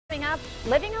Coming up,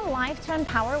 living a life to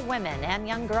empower women and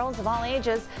young girls of all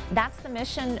ages. That's the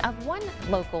mission of one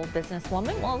local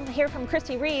businesswoman. We'll hear from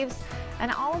Christy Reeves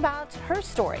and all about her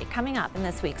story coming up in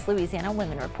this week's Louisiana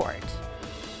Women Report.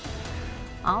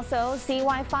 Also,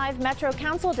 CY5 Metro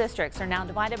Council districts are now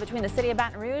divided between the city of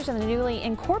Baton Rouge and the newly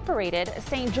incorporated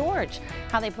St. George.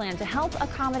 How they plan to help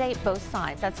accommodate both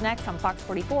sides. That's next on Fox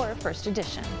 44 First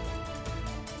Edition.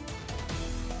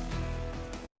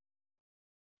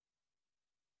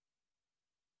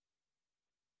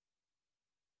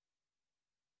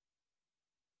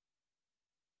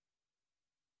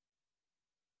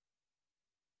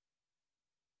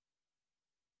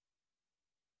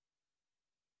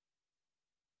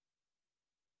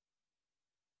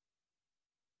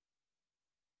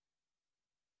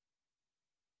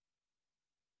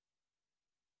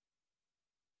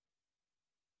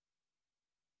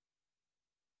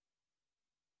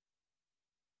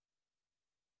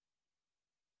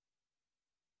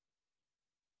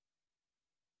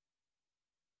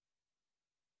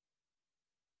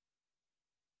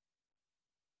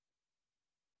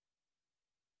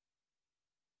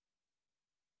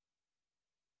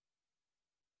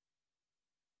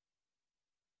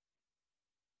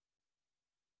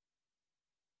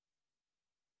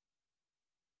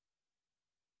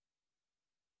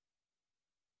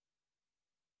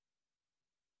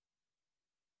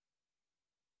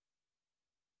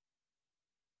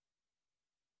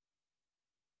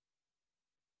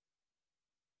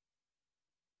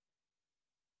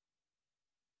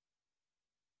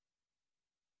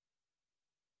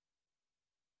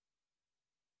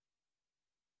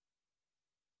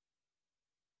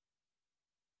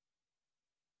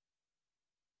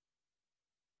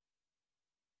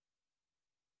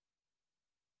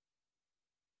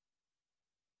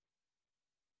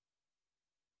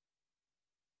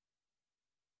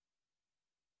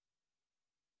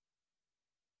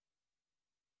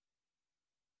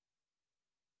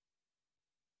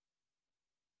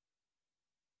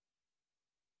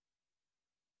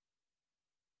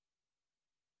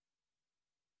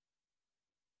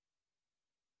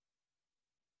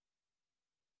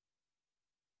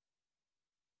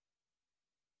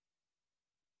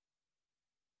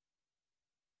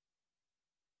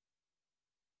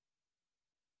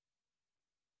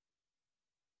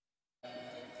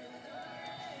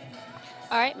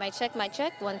 All right, mic check, mic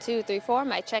check. 1, 2, 3, 4.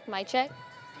 Mic check, mic check.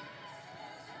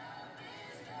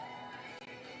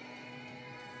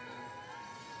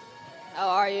 Oh,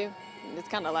 are you? It's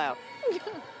kind of loud.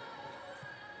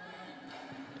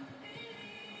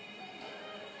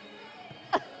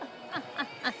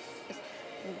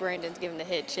 Brandon's giving the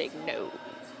head shake no.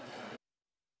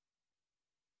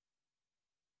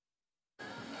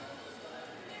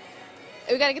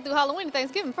 We got to get through Halloween and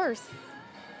Thanksgiving first.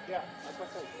 Yeah, that's what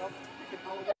I said. Nope, you can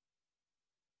hold it.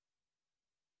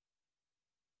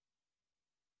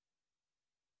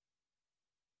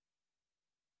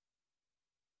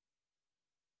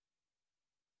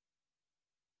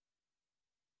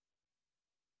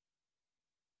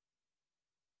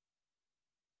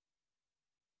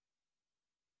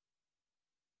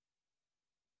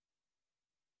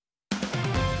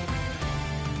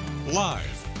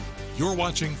 Live. You're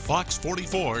watching Fox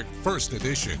 44 First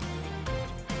Edition.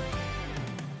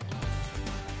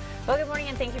 Well, good morning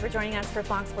and thank you for joining us for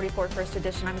Fox 44 First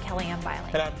Edition. I'm Kellyanne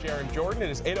Biley. And I'm Jaron Jordan. It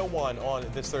is 8:01 on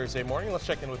this Thursday morning. Let's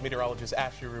check in with meteorologist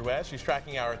Ashley Ruiz. She's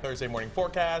tracking our Thursday morning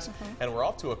forecast, and we're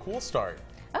off to a cool start.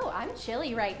 Oh, I'm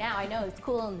chilly right now. I know it's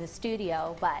cool in the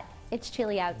studio, but it's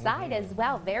chilly outside as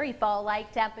well. Very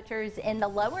fall-like temperatures in the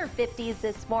lower 50s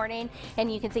this morning,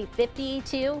 and you can see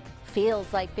 52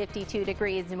 feels like 52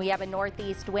 degrees, and we have a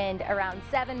northeast wind around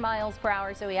 7 miles per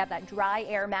hour, so we have that dry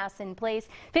air mass in place.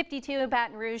 52 in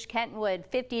Baton Rouge, Kentwood,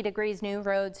 50 degrees, New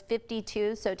Roads,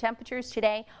 52. So temperatures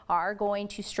today are going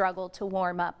to struggle to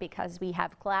warm up because we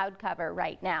have cloud cover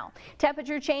right now.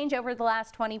 Temperature change over the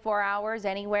last 24 hours,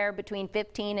 anywhere between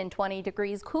 15 and 20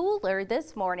 degrees cooler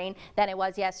this morning than it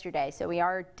was yesterday. So we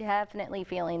are definitely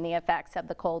feeling the effects of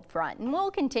the cold front, and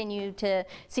we'll continue to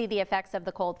see the effects of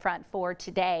the cold front for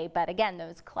today. But again,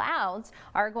 those clouds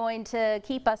are going to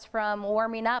keep us from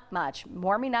warming up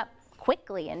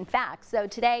quickly, in fact. So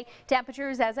today,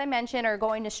 temperatures, as I mentioned, are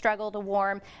going to struggle to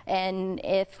warm, and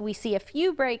if we see a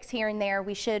few breaks here and there,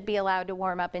 we should be allowed to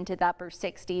warm up into the upper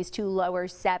 60s to lower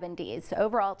 70s.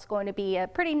 Overall, it's going to be a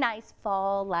pretty nice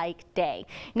fall-like day.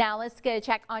 Now, let's get a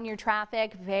check on your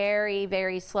traffic. Very,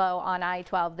 very slow on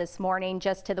I-12 this morning,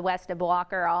 just to the west of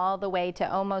Walker, all the way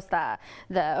to almost the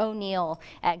O'Neill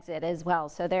exit as well.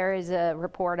 So there is a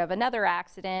report of another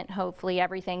accident. Hopefully,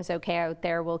 everything's okay out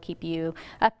there. We'll keep you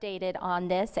updated updated on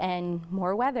this and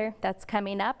more weather that's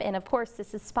coming up. And of course,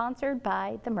 this is sponsored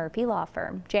by the Murphy Law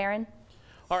Firm. Jaron?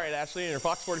 All right, Ashley, in your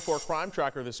Fox 44 crime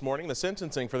tracker this morning, the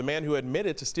sentencing for the man who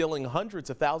admitted to stealing hundreds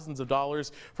of thousands of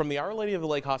dollars from the Our Lady of the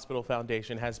Lake Hospital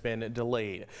Foundation has been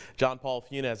delayed. John Paul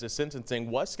Funes'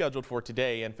 sentencing was scheduled for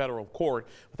today in federal court,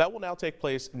 but that will now take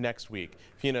place next week.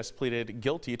 Funes pleaded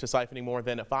guilty to siphoning more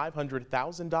than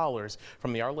 $500,000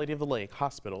 from the Our Lady of the Lake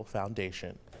Hospital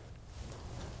Foundation.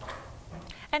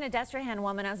 An Edestrahan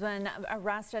woman has been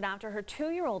arrested after her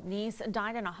 2-year-old niece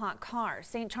died in a hot car.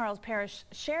 St. Charles Parish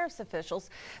Sheriff's officials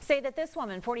say that this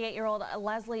woman, 48-year-old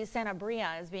Leslie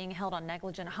Sanabria, is being held on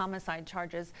negligent homicide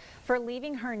charges for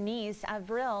leaving her niece,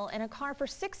 Avril, in a car for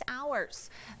 6 hours.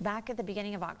 Back at the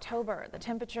beginning of October, the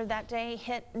temperature that day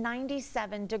hit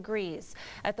 97 degrees.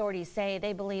 Authorities say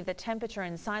they believe the temperature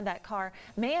inside that car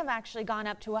may have actually gone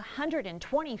up to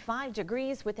 125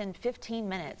 degrees within 15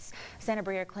 minutes.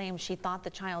 Sanabria claims she thought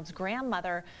the child's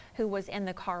grandmother, who was in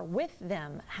the car with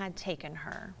them, had taken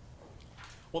her.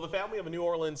 Well, the family of a New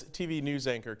Orleans TV news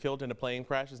anchor killed in a plane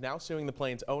crash is now suing the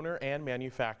plane's owner and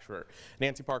manufacturer.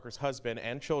 Nancy Parker's husband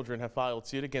and children have filed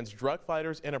suit against Drug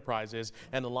Fighters Enterprises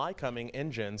and the Lycoming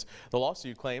Engines. The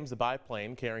lawsuit claims the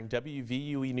biplane carrying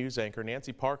WVUE news anchor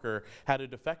Nancy Parker had a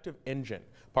defective engine.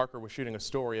 Parker was shooting a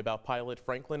story about pilot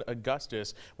Franklin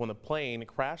Augustus when the plane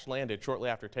crash landed shortly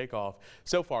after takeoff.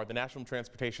 So far, the National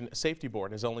Transportation Safety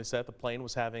Board has only said the plane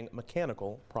was having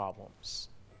mechanical problems.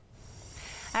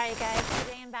 All right, guys,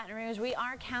 today in Baton Rouge, we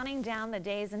are counting down the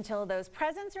days until those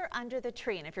presents are under the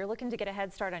tree. And if you're looking to get a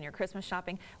head start on your Christmas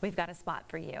shopping, we've got a spot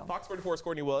for you. Fox 44's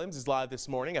Courtney Williams is live this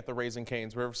morning at the Raising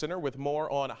Cane's River Center with more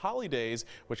on holidays,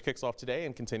 which kicks off today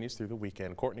and continues through the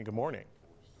weekend. Courtney, good morning.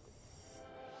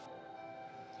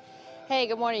 Hey,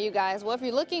 good morning, you guys. Well, if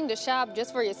you're looking to shop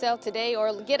just for yourself today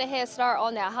or get a head start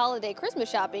on that holiday Christmas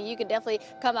shopping, you can definitely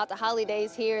come out to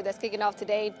Holidays here that's kicking off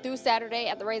today through Saturday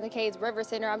at the Raising Cane's River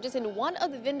Center. I'm just in one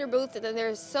of the vendor booths, and then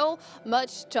there's so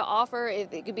much to offer.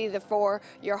 It could be either for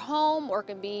your home or it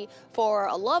can be for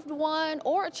a loved one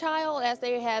or a child, as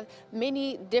they have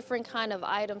many different kind of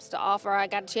items to offer. I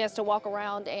got a chance to walk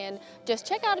around and just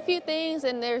check out a few things,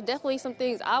 and there's definitely some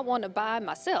things I want to buy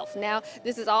myself. Now,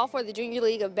 this is all for the Junior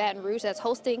League of Baton Rouge that's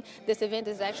hosting this event.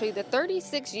 Is actually the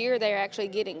 36th year they're actually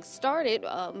getting started.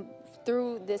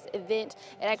 Through this event,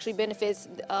 it actually benefits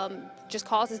just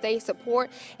causes they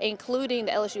support, including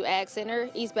the LSU Ag Center,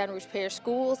 East Baton Rouge Parish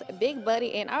Schools, Big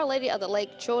Buddy, and Our Lady of the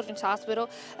Lake Children's Hospital.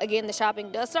 Again, the shopping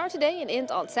does start today and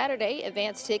ends on Saturday.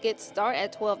 Advanced tickets start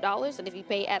at $12, and if you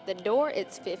pay at the door,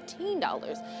 it's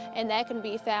 $15. And that can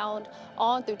be found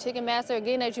on through Ticketmaster.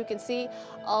 Again, as you can see,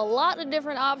 a lot of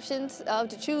different options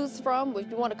to choose from.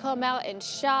 If you want to come out and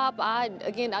shop, I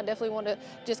definitely want to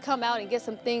just come out and get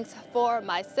some things for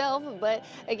myself. But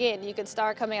again, you can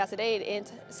start coming out today and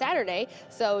end Saturday,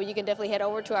 so you can definitely head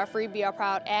over to our free Be Our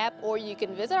Proud app, or you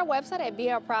can visit our website at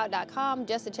beourproud.com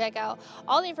just to check out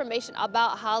all the information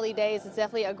about holidays. It's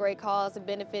definitely a great cause,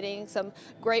 benefiting some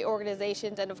great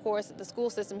organizations and, of course, the school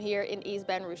system here in East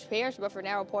Baton Rouge Parish. But for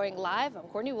now, reporting live, I'm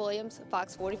Courtney Williams,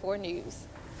 Fox 44 News.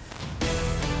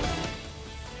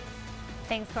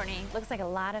 Thanks, Courtney. Looks like a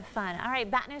lot of fun. All right,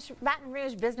 Baton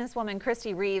Rouge businesswoman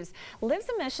Christy Reeves lives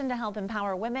a mission to help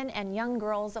empower women and young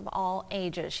girls of all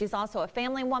ages. She's also a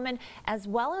family woman as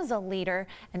well as a leader,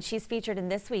 and she's featured in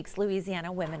this week's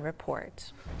Louisiana Women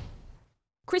Report.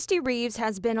 Christy Reeves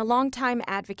has been a longtime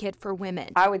advocate for women.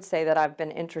 I would say that I've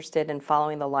been interested in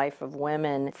following the life of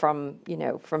women from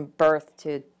birth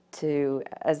to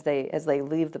as they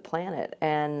leave the planet,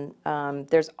 and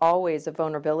there's always a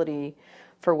vulnerability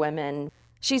for women.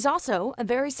 She's also a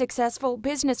very successful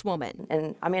businesswoman.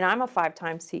 And I mean, I'm a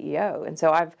 5-time CEO, and so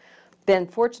I've been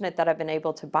fortunate that I've been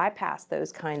able to bypass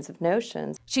those kinds of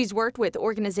notions. She's worked with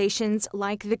organizations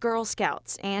like the Girl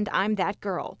Scouts and I'm That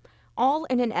Girl, all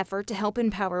in an effort to help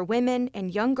empower women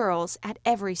and young girls at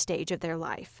every stage of their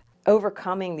life.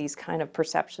 Overcoming these kind of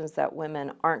perceptions that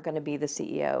women aren't going to be the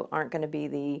CEO, aren't going to be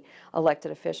the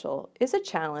elected official, is a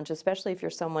challenge, especially if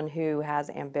you're someone who has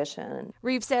ambition.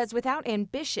 Reeves says without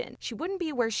ambition, she wouldn't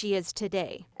be where she is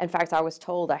today. In fact, I was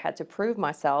told I had to prove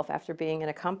myself after being in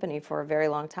a company for a very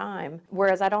long time,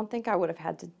 whereas I don't think I would have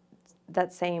had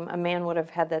a man would have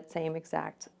had that same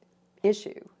exact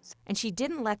issue. And she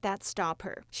didn't let that stop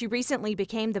her. She recently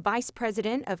became the Vice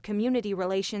President of Community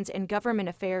Relations and Government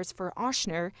Affairs for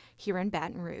Ochsner here in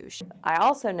Baton Rouge. I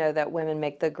also know that women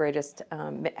make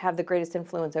have the greatest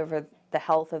influence over the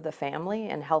health of the family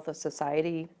and health of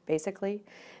society, basically.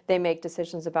 They make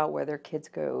decisions about where their kids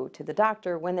go to the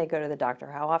doctor, when they go to the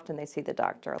doctor, how often they see the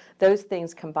doctor. Those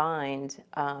things combined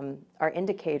are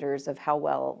indicators of how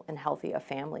well and healthy a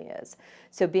family is.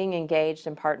 So being engaged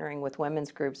and partnering with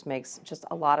women's groups makes just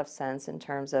a lot of sense in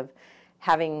terms of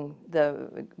having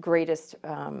the greatest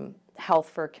health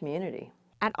for a community.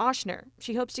 At Ochsner,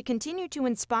 she hopes to continue to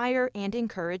inspire and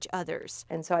encourage others.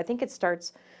 And so I think it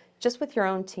starts just with your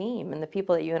own team and the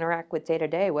people that you interact with day to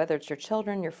day, whether it's your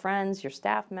children, your friends, your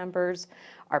staff members,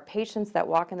 our patients that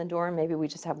walk in the door and maybe we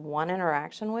just have one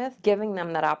interaction with, giving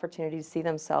them that opportunity to see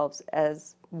themselves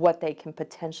as what they can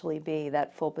potentially be,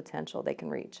 that full potential they can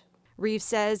reach. Reeves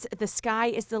says the sky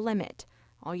is the limit.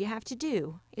 All you have to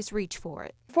do is reach for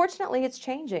it. Fortunately, it's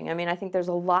changing. I mean, I think there's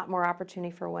a lot more opportunity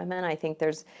for women. I think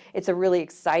it's a really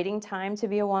exciting time to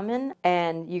be a woman,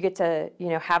 and you get to,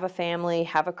 have a family,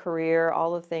 have a career,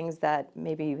 all the things that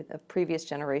maybe the previous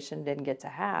generation didn't get to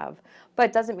have.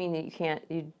 But it doesn't mean that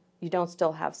you don't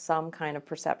still have some kind of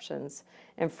perceptions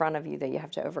in front of you that you have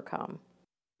to overcome.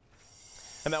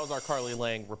 And that was our Carly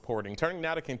Lang reporting. Turning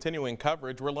now to continuing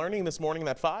coverage, we're learning this morning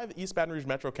that 5 East Baton Rouge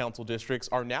Metro Council districts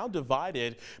are now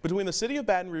divided between the city of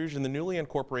Baton Rouge and the newly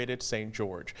incorporated St.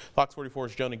 George. Fox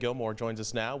 44's Jonah Gilmore joins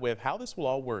us now with how this will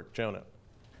all work. Jonah.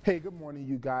 Hey, good morning,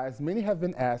 you guys. Many have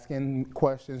been asking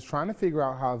questions trying to figure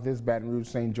out how this Baton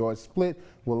Rouge-St. George split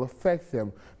will affect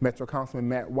them. Metro Councilman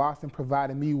Matt Watson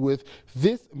provided me with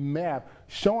this map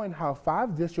showing how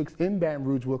 5 districts in Baton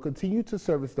Rouge will continue to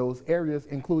service those areas,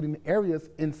 including areas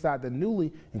inside the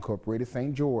newly incorporated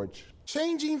St. George.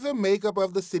 Changing the makeup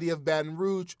of the city of Baton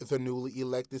Rouge, the newly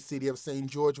elected city of St.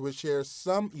 George will share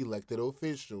some elected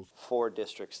officials. 4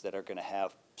 districts that are going to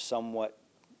have somewhat,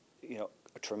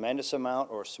 a tremendous amount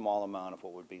or a small amount of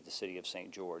what would be the city of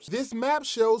St. George. This map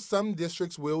shows some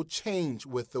districts will change,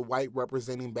 with the white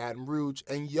representing Baton Rouge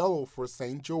and yellow for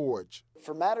St. George.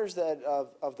 For matters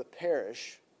of the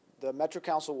parish, the Metro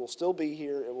Council will still be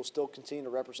here. It will still continue to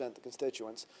represent the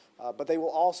constituents, but they will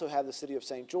also have the city of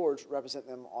St. George represent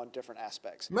them on different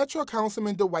aspects. Metro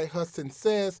Councilman Dwight Hudson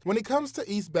says when it comes to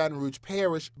East Baton Rouge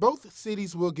Parish, both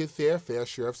cities will get their fair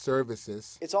share of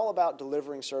services. It's all about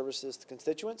delivering services to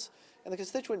constituents, and the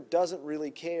constituent doesn't really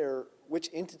care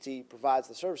which entity provides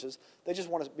the services. They just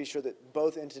want to be sure that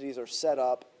both entities are set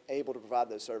up, able to provide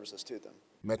those services to them.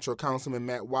 Metro Councilman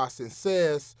Matt Watson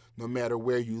says no matter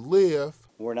where you live,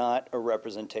 we're not a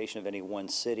representation of any one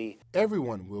city.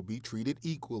 Everyone will be treated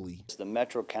equally. The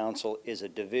Metro Council is a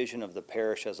division of the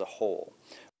parish as a whole.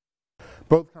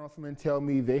 Both councilmen tell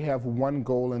me they have one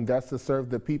goal, and that's to serve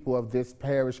the people of this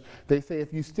parish. They say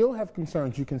if you still have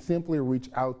concerns, you can simply reach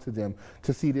out to them.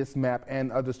 To see this map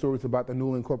and other stories about the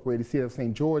newly incorporated city of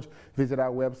St. George, visit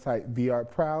our website,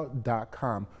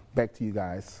 vrproud.com. Back to you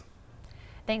guys.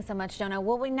 Thanks so much, Jonah.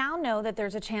 Well, we now know that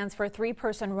there's a chance for a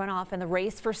 3-person runoff in the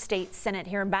race for state senate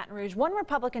here in Baton Rouge. One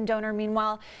Republican donor,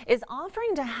 meanwhile, is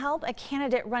offering to help a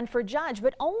candidate run for judge,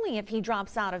 but only if he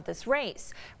drops out of this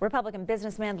race. Republican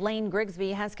businessman Lane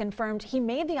Grigsby has confirmed he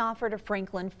made the offer to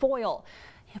Franklin Foyle.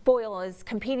 Foyle is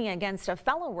competing against a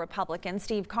fellow Republican,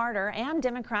 Steve Carter, and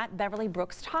Democrat Beverly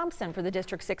Brooks Thompson for the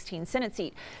District 16 Senate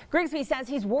seat. Grigsby says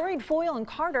he's worried Foyle and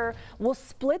Carter will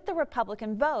split the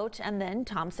Republican vote and then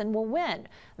Thompson will win.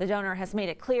 The donor has made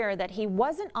it clear that he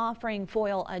wasn't offering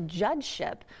Foyle a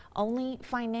judgeship, only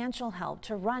financial help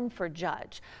to run for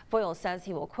judge. Foyle says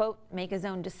he will, quote, make his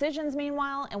own decisions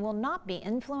meanwhile and will not be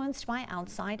influenced by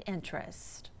outside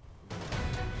interest.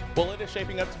 Well, it is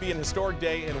shaping up to be an historic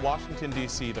day in Washington,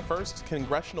 D.C. The first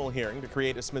congressional hearing to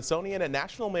create a Smithsonian and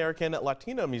National American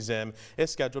Latino Museum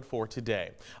is scheduled for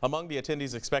today. Among the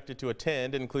attendees expected to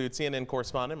attend include CNN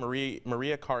correspondent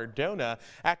Maria Cardona,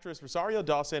 actress Rosario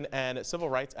Dawson, and civil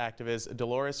rights activist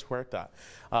Dolores Huerta.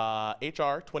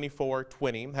 H.R.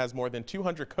 2420 has more than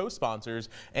 200 co-sponsors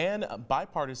and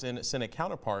bipartisan Senate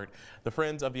counterpart. The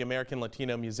Friends of the American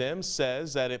Latino Museum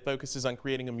says that it focuses on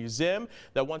creating a museum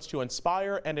that wants to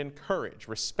inspire and encourage,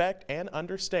 respect, and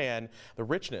understand the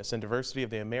richness and diversity of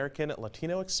the American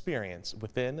Latino experience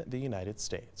within the United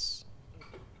States.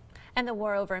 And the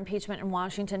war over impeachment in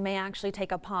Washington may actually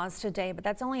take a pause today, but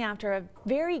that's only after a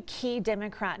very key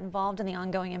Democrat involved in the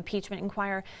ongoing impeachment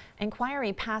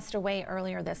inquiry passed away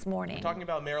earlier this morning. We're talking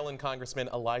about Maryland Congressman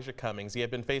Elijah Cummings. He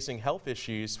had been facing health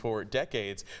issues for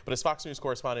decades, but as Fox News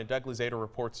correspondent Douglas Zader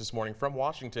reports this morning from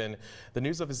Washington, the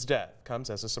news of his death comes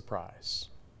as a surprise.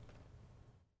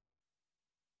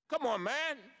 Come on,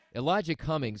 man. Elijah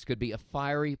Cummings could be a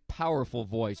fiery, powerful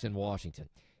voice in Washington.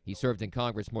 He served in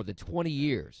Congress more than 20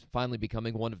 years, finally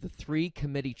becoming one of the 3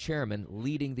 committee chairmen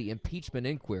leading the impeachment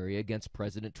inquiry against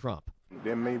President Trump.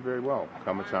 There may very well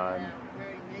come a time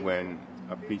when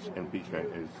impeachment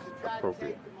is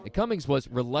appropriate. Cummings was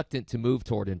reluctant to move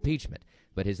toward impeachment,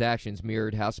 but his actions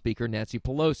mirrored House Speaker Nancy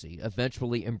Pelosi,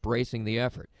 eventually embracing the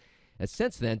effort. And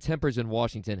since then, tempers in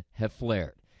Washington have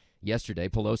flared. Yesterday,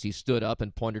 Pelosi stood up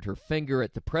and pointed her finger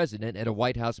at the president at a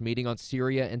White House meeting on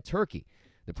Syria and Turkey.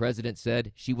 The president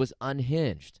said she was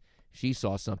unhinged. She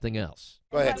saw something else.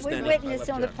 What we witnessed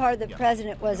on the part of the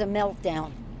president was a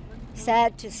meltdown.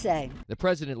 Sad to say. The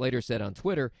president later said on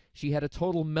Twitter she had a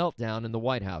total meltdown in the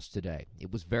White House today.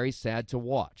 It was very sad to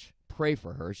watch. Pray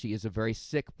for her. She is a very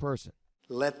sick person.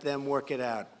 Let them work it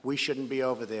out. We shouldn't be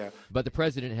over there. But the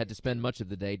president had to spend much of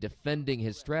the day defending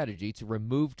his strategy to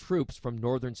remove troops from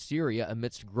northern Syria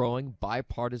amidst growing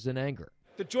bipartisan anger.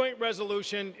 The joint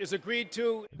resolution is agreed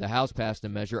to. The House passed a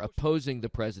measure opposing the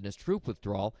president's troop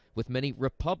withdrawal, with many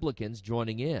Republicans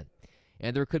joining in.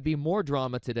 And there could be more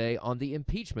drama today on the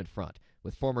impeachment front,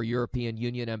 with former European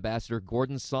Union Ambassador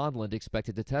Gordon Sondland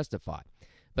expected to testify.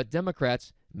 But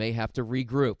Democrats may have to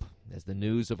regroup as the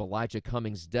news of Elijah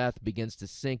Cummings' death begins to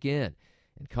sink in,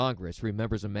 and Congress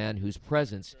remembers a man whose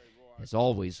presence has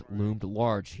always loomed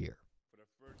large here.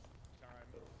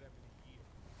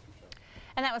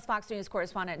 And that was Fox News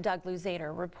correspondent Doug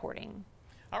Luzader reporting.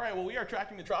 All right, well, we are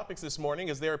tracking the tropics this morning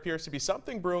as there appears to be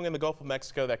something brewing in the Gulf of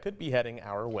Mexico that could be heading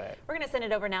our way. We're going to send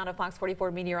it over now to Fox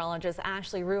 44 meteorologist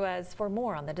Ashley Ruiz for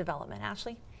more on the development.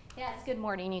 Ashley? Yes, good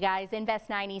morning, you guys. Invest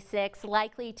 96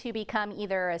 likely to become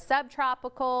either a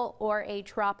subtropical or a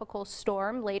tropical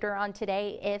storm later on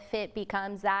today. If it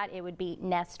becomes that, it would be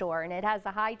Nestor, and it has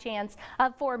a high chance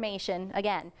of formation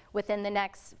again within the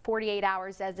next 48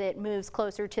 hours as it moves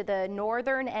closer to the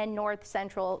northern and north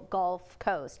central Gulf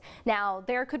Coast. Now,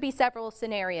 there could be several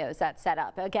scenarios that set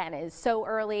up. Again, it's so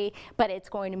early, but it's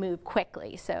going to move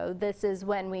quickly. So this is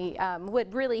when we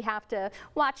would really have to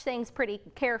watch things pretty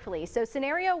carefully. So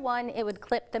scenario one, it would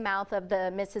clip the mouth of the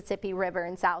Mississippi River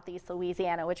in southeast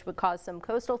Louisiana, which would cause some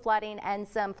coastal flooding and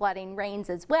some flooding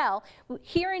rains as well.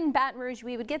 Here in Baton Rouge,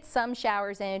 we would get some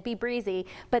showers and it'd be breezy,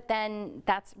 but then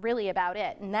that's really about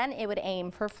it. And then it would aim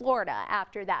for Florida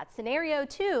after that. Scenario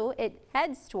two, it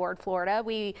heads toward Florida.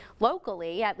 We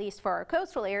locally, at least for our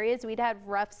coastal areas, we'd have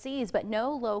rough seas, but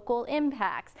no local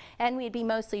impacts. And we'd be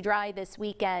mostly dry this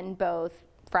weekend, both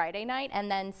Friday night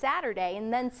and then Saturday.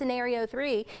 And then scenario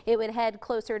three, it would head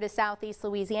closer to southeast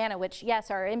Louisiana, which yes,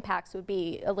 our impacts would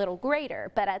be a little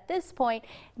greater. But at this point,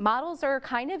 models are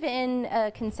kind of in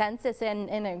a consensus and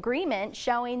in agreement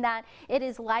showing that it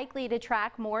is likely to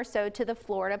track more so to the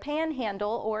Florida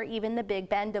Panhandle or even the Big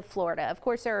Bend of Florida. Of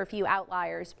course, there are a few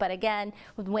outliers, but again,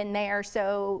 when they are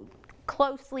so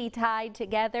closely tied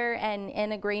together and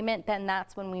in agreement, then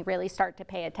that's when we really start to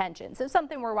pay attention. So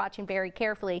something we're watching very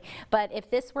carefully. But if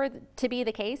this were to be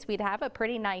the case, we'd have a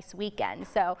pretty nice weekend.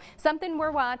 So something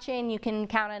we're watching. You can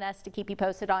count on us to keep you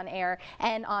posted on air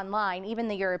and online. Even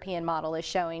the European model is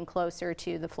showing closer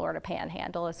to the Florida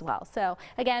Panhandle as well. So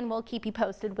again, we'll keep you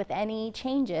posted with any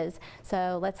changes.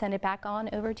 So let's send it back on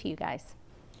over to you guys.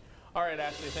 All right,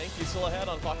 Ashley, thank you. Still ahead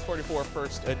on Fox 44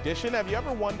 First Edition. Have you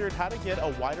ever wondered how to get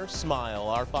a wider smile?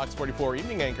 Our Fox 44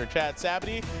 evening anchor, Chad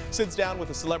Sabity, sits down with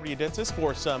a celebrity dentist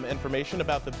for some information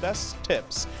about the best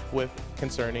tips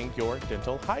concerning your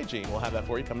dental hygiene. We'll have that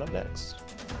for you coming up next.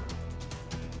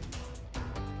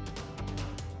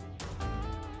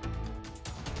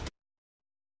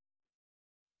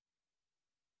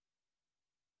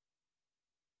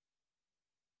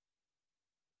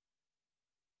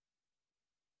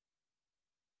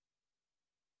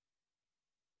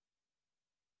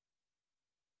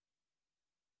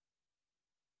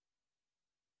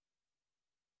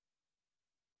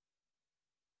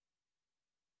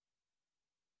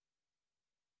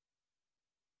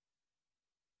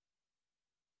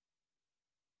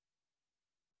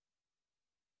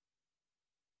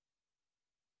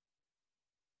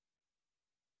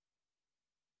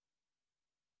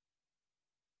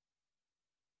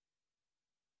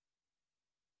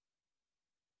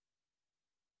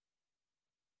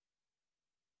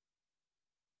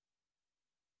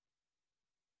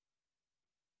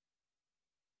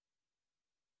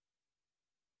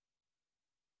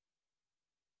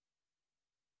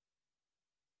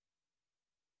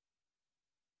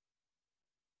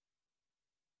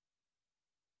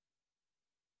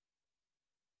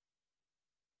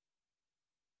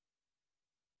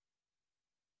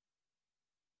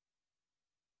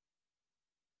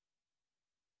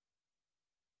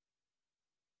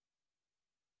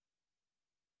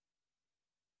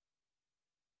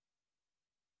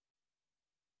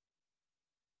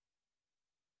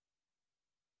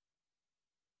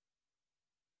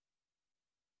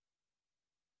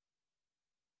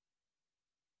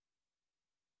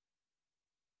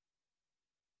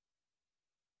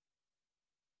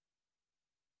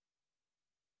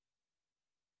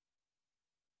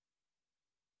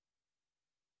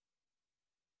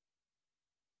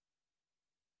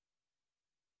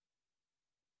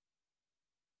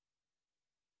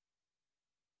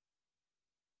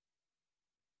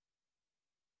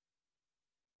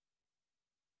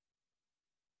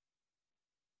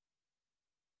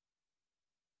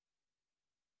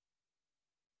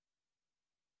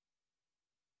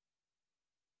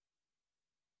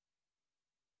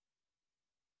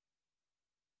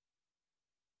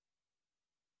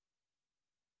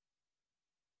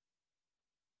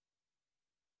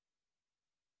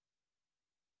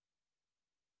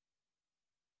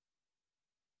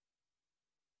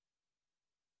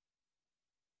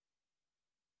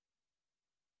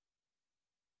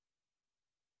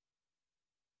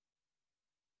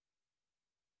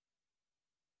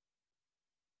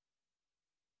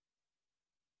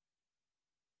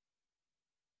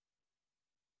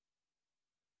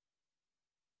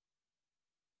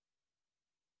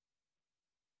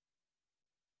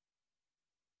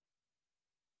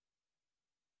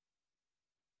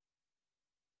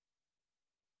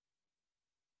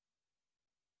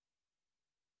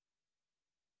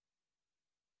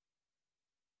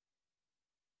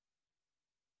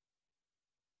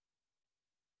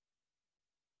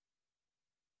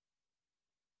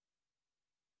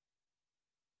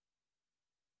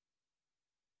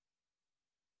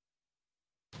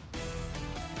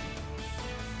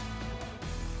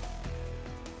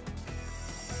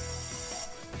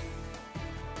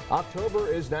 October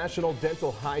is National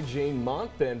Dental Hygiene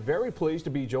Month, and very pleased to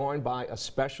be joined by a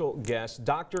special guest,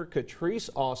 Dr. Catrice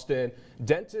Austin,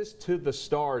 dentist to the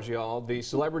stars, y'all, the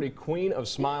celebrity queen of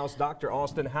smiles. Dr.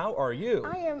 Austin, how are you?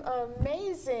 I am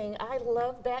amazing. I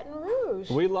love Baton Rouge.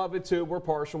 We love it too. We're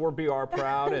partial. We're BR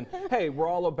proud. And hey, we're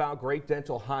all about great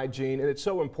dental hygiene, and it's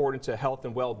so important to health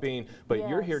and well-being. But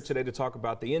you're here today to talk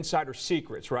about the insider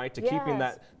secrets, right? To keeping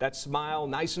that smile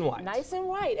nice and white. Nice and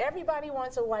white. Everybody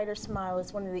wants a whiter smile.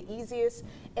 It's one of the easiest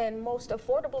and most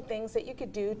affordable things that you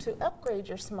could do to upgrade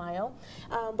your smile.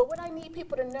 But what I need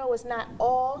people to know is not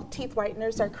all teeth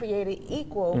whiteners are created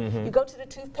equal. You go to the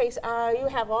toothpaste aisle, you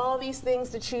have all these things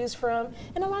to choose from,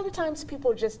 and a lot of times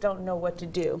people just don't know what to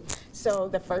do. So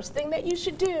the first thing that you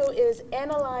should do is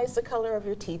analyze the color of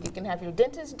your teeth. You can have your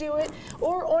dentist do it,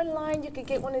 or online you could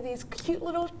get one of these cute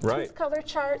little tooth color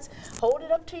charts, hold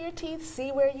it up to your teeth,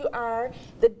 see where you are.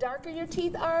 The darker your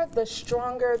teeth are, the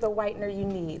stronger the whitener you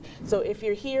need. So if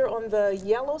you're here on the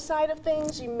yellow side of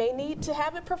things, you may need to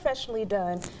have it professionally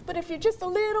done. But if you're just a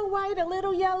little white, a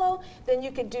little yellow, then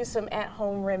you could do some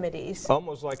at-home remedies.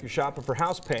 Almost like you're shopping for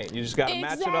house paint. You just got to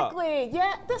match it up. Exactly.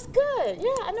 Yeah, that's good.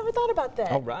 Yeah, I never thought about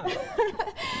that. All right.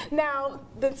 Now,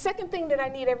 the second thing that I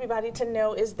need everybody to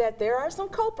know is that there are some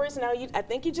culprits. Now, I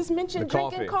think you just mentioned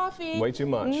drinking coffee. Way too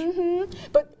much.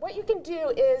 But what you can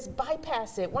do is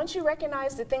bypass it. Once you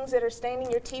recognize the things that are staining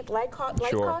your teeth like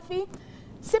coffee,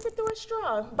 sip it through a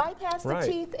straw, bypass the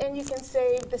teeth, and you can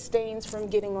save the stains from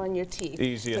getting on your teeth.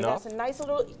 Easy enough. That's a nice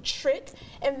little trick.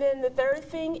 And then the third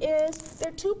thing is there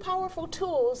are two powerful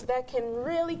tools that can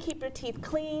really keep your teeth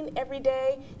clean every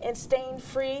day and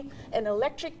stain-free: an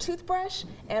electric toothbrush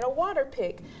and a water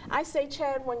pick. I say,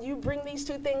 Chad, when you bring these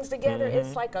two things together,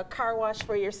 it's like a car wash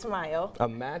for your smile. A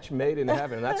match made in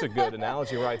heaven, and that's a good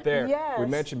analogy right there. Yes. We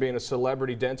mentioned being a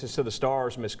celebrity dentist to the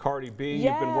stars, Miss Cardi B,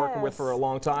 you've been working with for a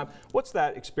long time. What's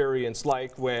that experience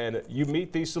like when you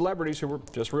meet these celebrities who are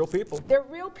just real people? They're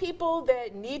real people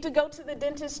that need to go to the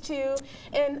dentist too,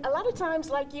 and a lot of times,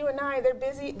 like you and I, they're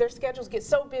busy, their schedules get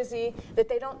so busy that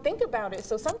they don't think about it.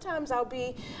 So sometimes I'll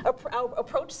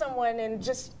approach someone and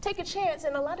just take a chance,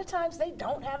 and a lot of times they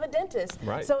don't have a dentist.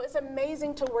 Right. So it's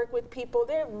amazing to work with people.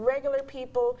 They're regular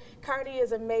people. Cardi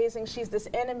is amazing. She's this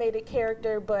animated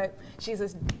character, but she's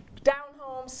this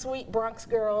down-home, sweet Bronx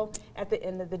girl at the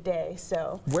end of the day.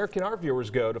 So where can our viewers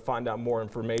go to find out more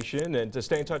information and to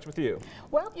stay in touch with you?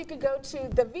 Well, you could go to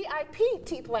the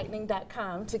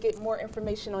VIPteethwhitening.com to get more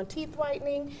information on teeth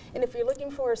whitening. And if you're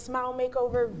looking for a smile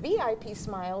makeover,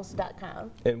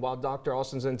 VIPsmiles.com. And while Dr.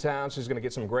 Austin's in town, she's going to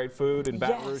get some great food in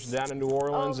Baton Rouge, down in New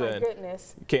Orleans. Oh my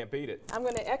goodness. You can't beat it. I'm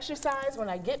going to exercise when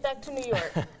I get back to New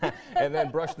York. And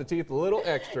then brush the teeth a little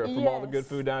extra from all the good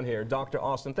food down here. Dr.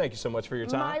 Austin, thank you so much for your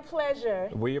time. My pleasure.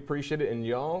 We appreciate it, and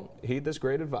y'all heed this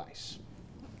great advice.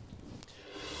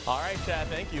 All right, Chad,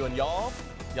 thank you. And y'all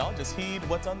just heed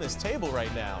what's on this table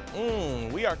right now.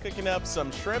 We are cooking up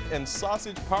some shrimp and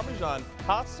sausage Parmesan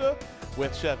pasta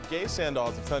with Chef Gay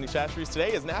Sandals of Tony Chachere's.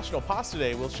 Today is National Pasta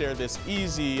Day. We'll share this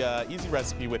easy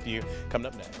recipe with you coming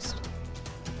up next.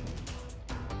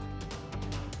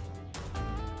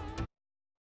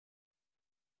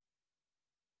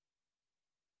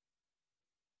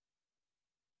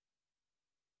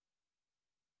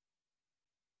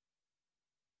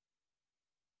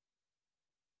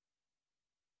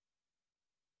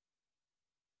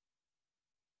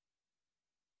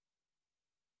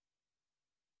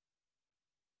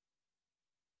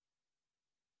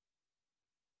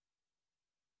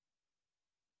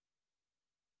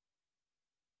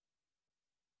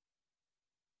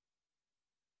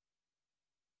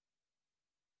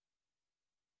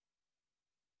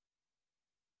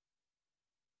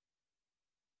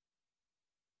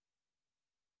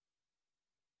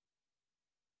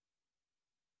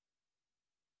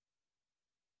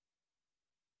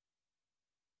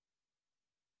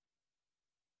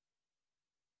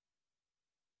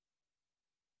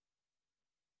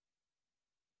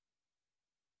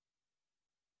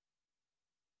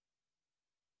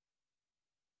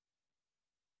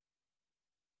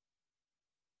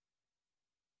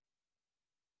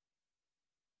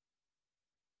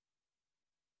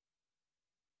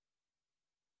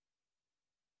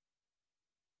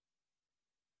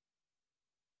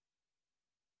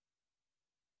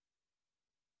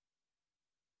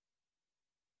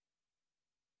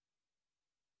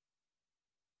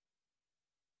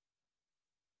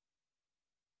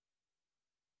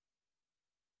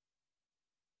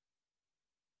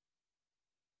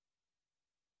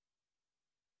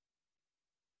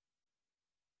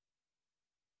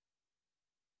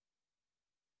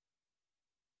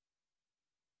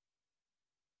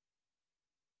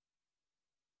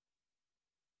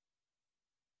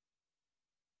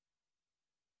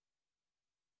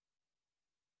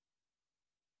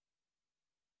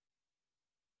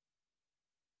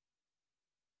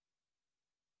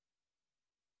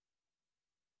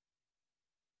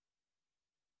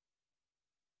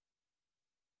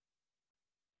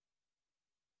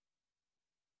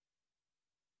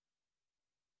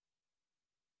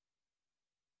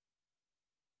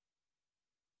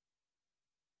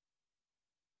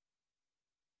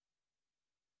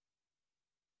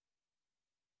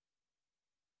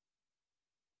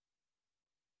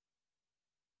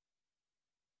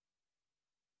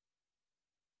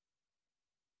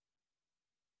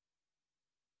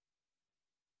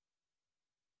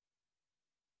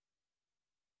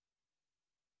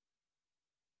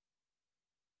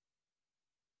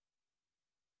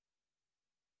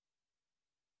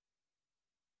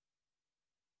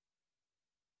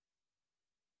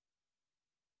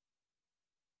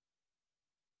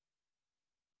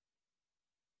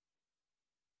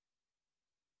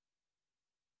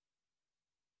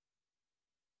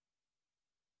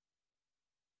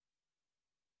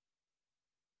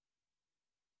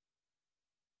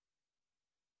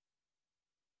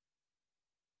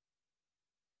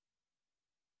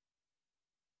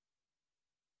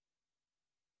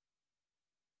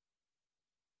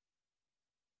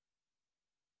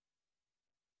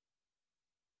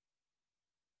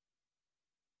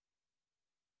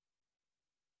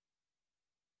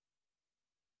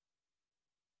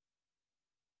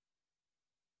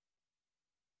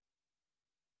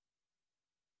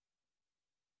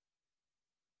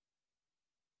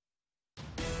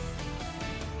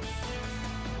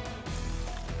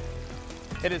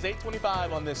 It is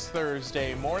 8:25 on this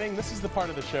Thursday morning. This is the part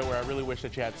of the show where I really wish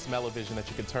that you had smell-o-vision that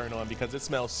you could turn on because it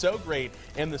smells so great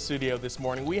in the studio this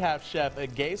morning. We have Chef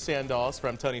Gay Sandoz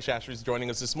from Tony Chachere's joining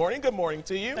us this morning. Good morning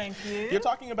to you. Thank you. You're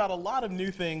talking about a lot of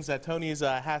new things that Tony's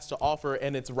has to offer,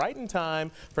 and it's right in time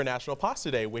for National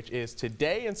Pasta Day, which is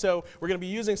today. And so we're going to be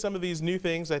using some of these new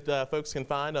things that folks can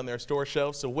find on their store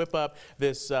shelves to whip up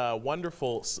this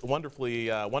wonderful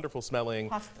smelling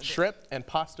shrimp and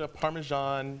pasta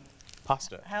Parmesan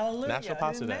pasta. Hallelujah. National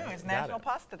Pasta Day. It's National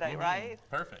Pasta Day, right?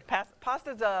 Perfect.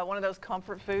 Pasta's one of those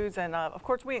comfort foods, and of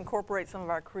course we incorporate some of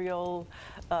our Creole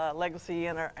legacy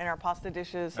in our pasta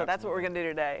dishes, so that's what we're going to do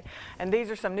today. And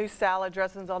these are some new salad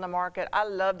dressings on the market. I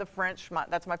love the French.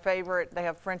 That's my favorite. They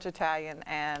have French, Italian,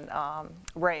 and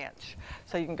ranch.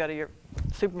 So you can go to your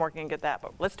supermarket and get that.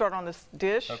 But let's start on this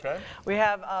dish. Okay. We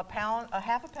have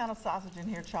half a pound of sausage in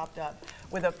here chopped up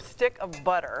with a stick of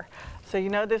butter. So you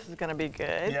know this is going to be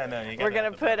good. Yeah, no, you got We're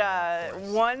going to put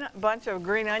one bunch of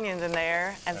green onions in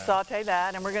there and saute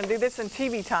that. And we're going to do this in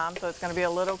TV time, so it's going to be a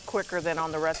little quicker than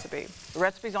on the recipe. The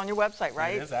recipe's on your website,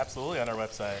 right? It is absolutely on our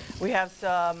website. We have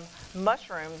some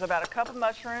mushrooms, about a cup of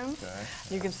mushrooms.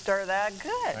 Okay. You can stir that.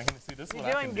 Good. I can see this one.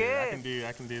 You're doing good.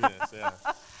 I can do this, yeah.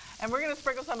 And we're going to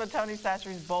sprinkle some of Tony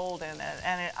Chachere's bold in it.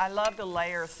 And I love to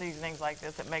layer seasonings like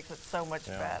this. It makes it so much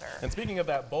better. And speaking of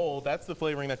that bold, that's the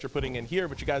flavoring that you're putting in here.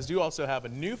 But you guys do also have a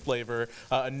new flavor,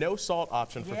 a no salt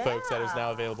option for folks that is now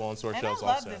available on store shelves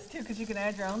also. I love this too because you can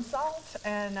add your own salt,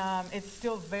 and it's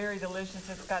still very delicious.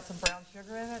 It's got some brown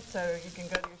sugar in it, so you can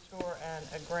go to your store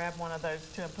and grab one of those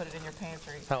too and put it in your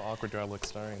pantry. How awkward do I look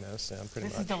stirring this? Yeah, pretty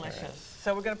much. This is delicious.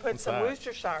 So we're going to put some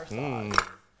Worcestershire sauce.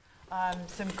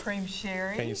 Some cream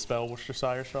sherry. Can you spell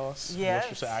Worcestershire sauce?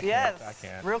 Yes, I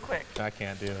can't. Real quick. I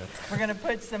can't do it. We're going to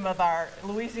put some of our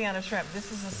Louisiana shrimp.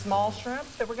 This is a small shrimp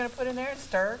that we're going to put in there.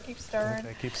 Stir, keep stirring.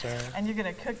 Okay, keep stirring. And you're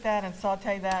going to cook that and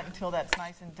saute that until that's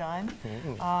nice and done.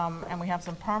 And we have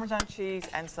some Parmesan cheese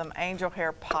and some angel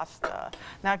hair pasta.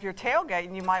 Now, if you're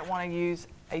tailgating, you might want to use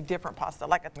a different pasta,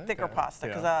 like a thicker pasta,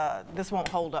 because this won't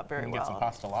hold up very well. Get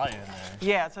some pastalaia in there.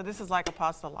 Yeah, so this is like a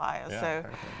pastalaia.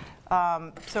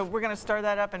 So we're going to stir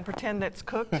that up and pretend it's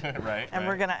cooked. And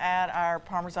we're going to add our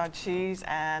Parmesan cheese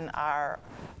and our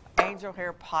angel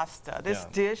hair pasta. This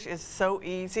dish is so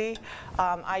easy.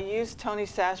 I use Tony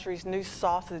Chachere's new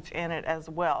sausage in it as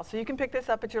well. So you can pick this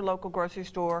up at your local grocery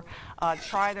store.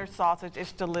 Try their sausage.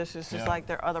 It's delicious, just like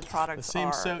their other products It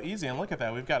seems so easy. And look at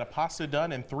that. We've got a pasta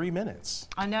done in 3 minutes.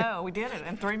 I know. We did it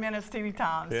in 3 minutes TV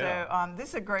time. So this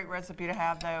is a great recipe to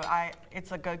have, though.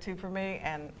 It's a go-to for me,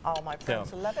 and all my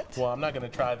friends love it. Well, I'm not going to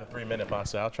try the 3-minute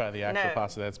pasta. I'll try the actual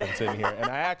pasta that's been sitting here. And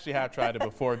I actually have tried it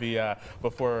before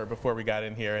before we got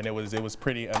in here, and it was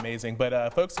pretty amazing.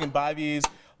 But folks can buy these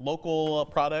local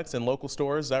products in local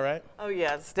stores, is that right? Oh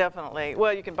yes, definitely.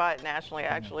 Well, you can buy it nationally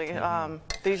actually.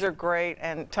 These are great,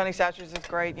 and Tony Chachere's is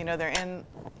great. You know, they're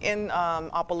in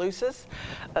Opelousas.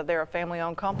 They're a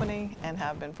family-owned company and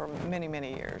have been for many,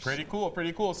 many years. Pretty cool,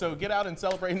 pretty cool. So get out and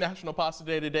celebrate National Pasta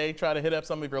Day today. Try to hit up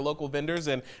some of your local vendors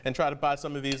and try to buy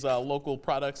some of these local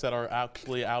products that are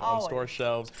actually out on store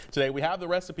shelves today. We have the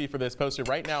recipe for this posted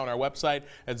right now on our website.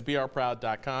 It's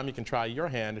brproud.com. You can try your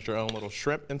hand at your own little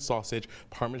shrimp and sausage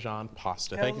Parmesan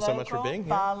pasta. Thank you so much for being here.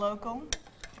 Buy local.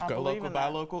 Go local, buy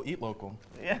local, eat local.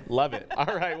 Yeah. Love it. All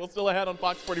right, we're still ahead on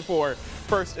Fox 44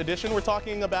 First Edition. We're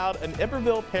talking about an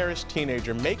Iberville Parish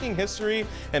teenager making history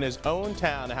in his own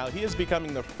town, how he is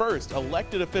becoming the first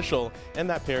elected official in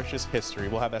that parish's history.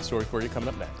 We'll have that story for you coming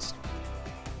up next.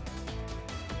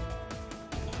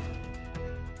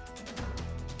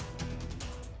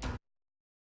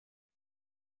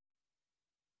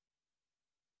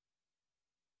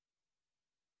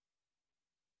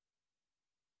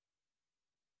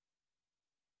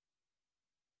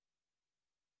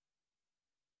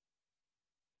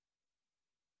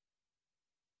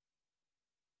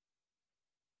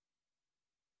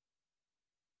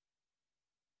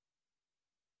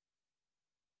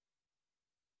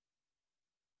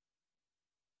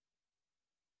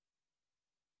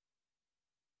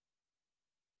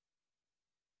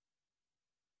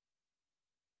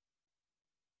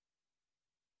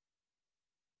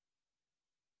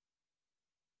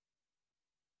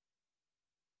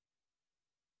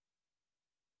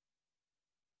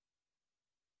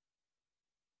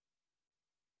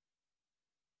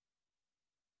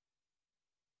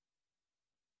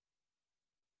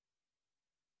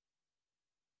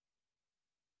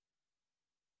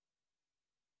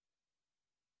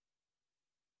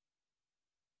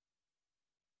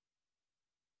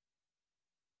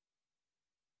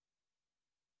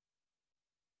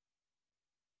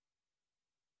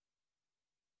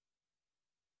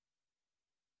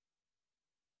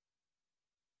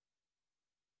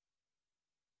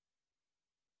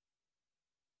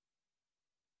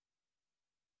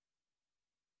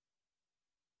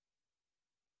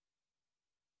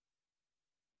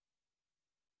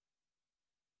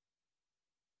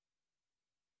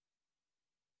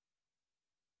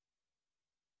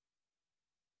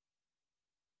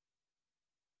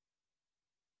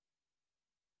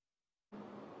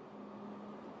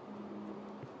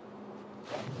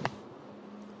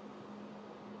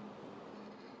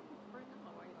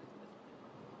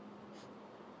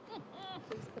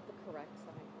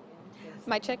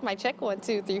 Mic check, mic check. 1,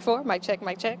 2, 3, 4. Mic check,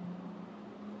 mic check.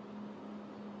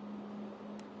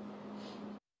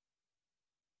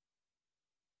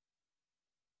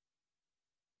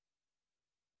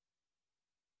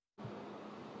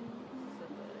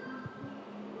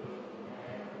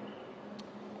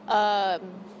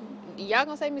 Y'all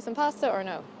gonna save me some pasta or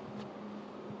no?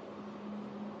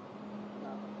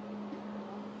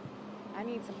 I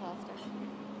need some pasta.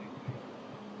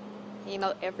 You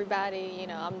know, everybody, you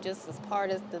know, I'm just as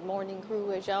part of the morning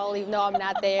crew as y'all, even though I'm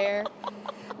not there.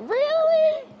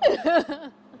 Really?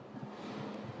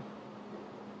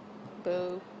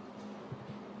 Boo.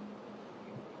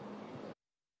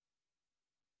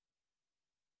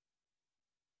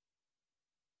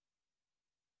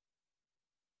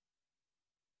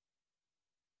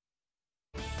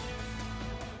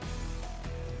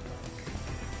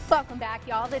 Welcome back,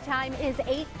 y'all. The time is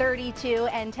 8:32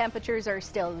 and temperatures are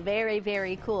still very,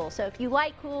 very cool. So if you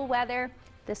like cool weather,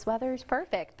 this weather is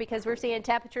perfect because we're seeing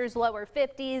temperatures lower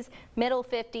 50s, middle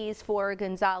 50s for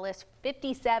Gonzales,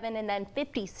 57 and then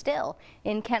 50 still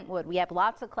in Kentwood. We have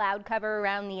lots of cloud cover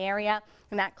around the area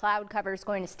and that cloud cover is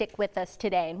going to stick with us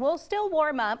today. And we'll still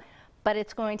warm up, but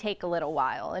it's going to take a little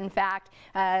while. In fact,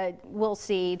 we'll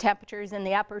see temperatures in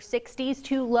the upper 60s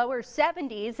to lower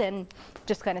 70s, and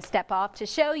just going to step off to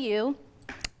show you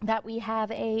that we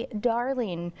have a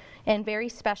darling and very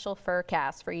special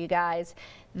forecast for you guys.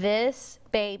 This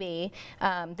baby,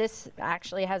 this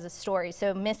actually has a story.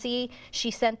 So Missy, she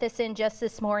sent this in just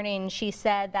this morning. She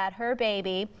said that her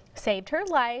baby saved her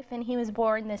life and he was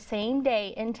born the same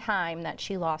day and time that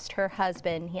she lost her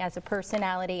husband. He has a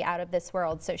personality out of this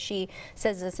world. So she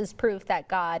says this is proof that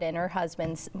God and her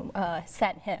husband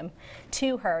sent him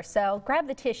to her. So grab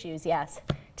the tissues, yes.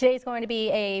 Today's going to be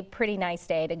a pretty nice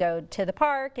day to go to the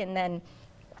park and then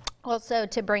also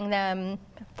to bring them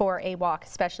for a walk,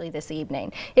 especially this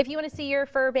evening. If you want to see your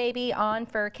fur baby on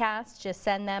Furcast, just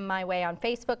send them my way on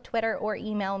Facebook, Twitter, or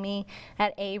email me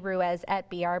at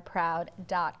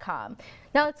aruiz@brproud.com.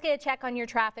 Now let's get a check on your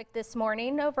traffic this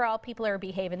morning. Overall, people are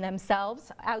behaving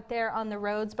themselves out there on the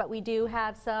roads, but we do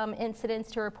have some incidents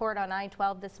to report on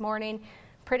I-12 this morning.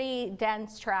 Pretty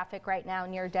dense traffic right now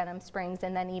near Denham Springs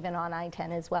and then even on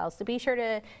I-10 as well. So be sure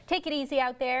to take it easy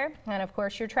out there. And of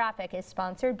course, your traffic is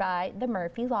sponsored by the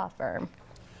Murphy Law Firm.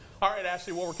 All right,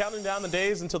 Ashley, well, we're counting down the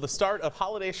days until the start of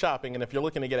holiday shopping. And if you're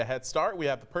looking to get a head start, we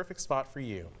have the perfect spot for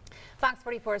you. Fox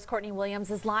 44's Courtney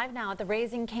Williams is live now at the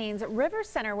Raising Cane's River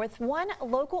Center with one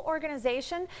local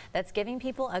organization that's giving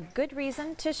people a good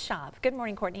reason to shop. Good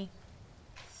morning, Courtney.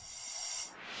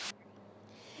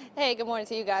 Hey, good morning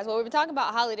to you guys. Well, we've been talking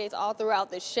about holidays all throughout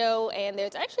the show, and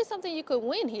there's actually something you could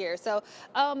win here. So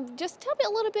just tell me a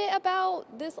little bit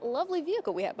about this lovely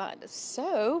vehicle we have behind us.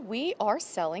 So we are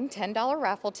selling $10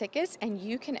 raffle tickets, and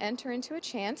you can enter into a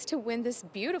chance to win this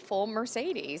beautiful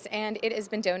Mercedes. And it has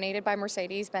been donated by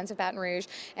Mercedes-Benz of Baton Rouge,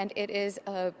 and it is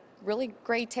a really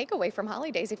great takeaway from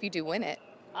holidays if you do win it.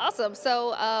 Awesome.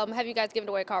 So have you guys given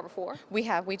away a car before? We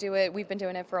have. We do it. We've been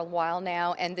doing it for a while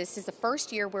now, and this is the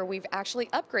first year where we've actually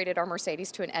upgraded our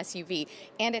Mercedes to an SUV,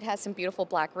 and it has some beautiful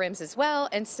black rims as well.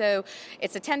 And so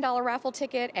it's a $10 raffle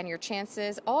ticket, and your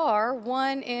chances are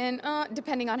 1 in,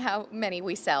 depending on how many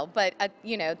we sell, but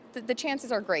you know, the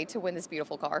chances are great to win this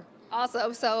beautiful car.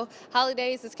 Awesome. So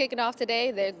holidays is kicking off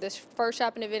today. This first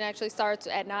shopping event actually starts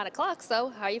at 9 o'clock. So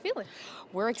how are you feeling?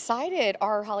 We're excited.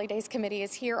 Our holidays committee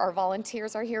is here. Our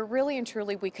volunteers are here. Really and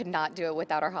truly, we could not do it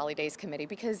without our holidays committee,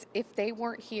 because if they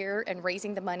weren't here and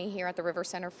raising the money here at the River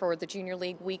Center for the Junior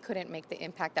League, we couldn't make the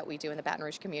impact that we do in the Baton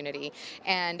Rouge community.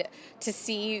 And to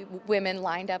see women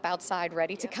lined up outside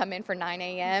ready to come in for 9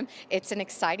 a.m., it's an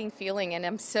exciting feeling, and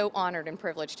I'm so honored and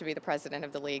privileged to be the president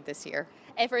of the league this year.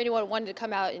 And for anyone wanting to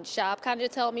come out and shop, kind of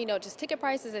just tell me, you know, just ticket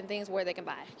prices and things where they can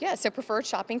buy. Yeah, so preferred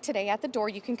shopping today at the door.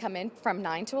 You can come in from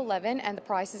 9 to 11, and the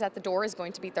prices at the door is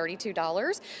going to be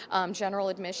 $32. General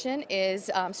admission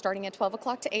is starting at 12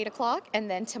 o'clock to 8 o'clock,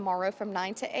 and then tomorrow from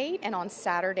 9 to 8, and on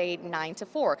Saturday 9 to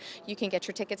 4. You can get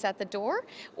your tickets at the door,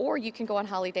 or you can go on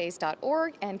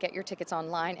holidays.org and get your tickets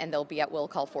online, and they'll be at will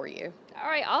call for you. All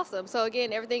right, awesome. So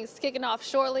again, everything's kicking off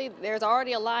shortly. There's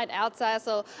already a line outside,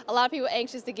 so a lot of people are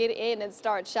anxious to get in and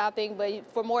start shopping. But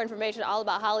for more information all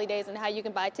about holidays and how you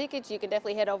can buy tickets, you can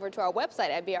definitely head over to our website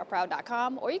at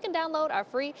brproud.com, or you can download our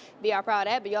free BR Proud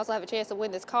app. But you also have a chance to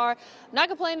win this car. I'm not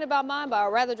complaining about mine, but I'd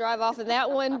rather drive off in that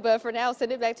one. But for now,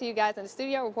 send it back to you guys in the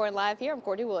studio. Reporting live here, I'm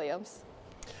Courtney Williams.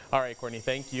 All right, Courtney,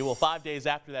 thank you. Well, 5 days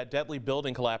after that deadly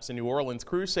building collapse in New Orleans,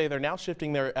 crews say they're now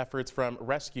shifting their efforts from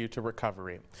rescue to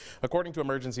recovery. According to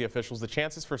emergency officials, the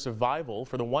chances for survival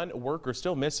for the one worker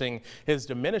still missing is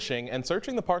diminishing, and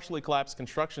searching the partially collapsed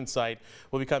construction site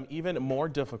will become even more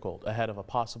difficult ahead of a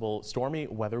possible stormy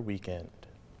weather weekend.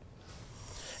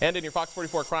 And in your Fox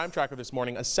 44 crime tracker this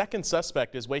morning, a second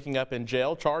suspect is waking up in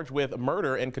jail charged with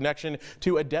murder in connection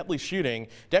to a deadly shooting.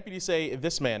 Deputies say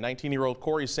this man, 19-year-old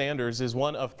Corey Sanders, is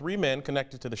one of 3 men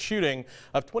connected to the shooting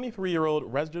of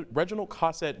 23-year-old Reginald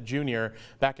Cossett Jr.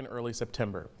 back in early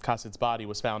September. Cossett's body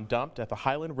was found dumped at the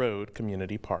Highland Road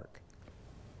Community Park.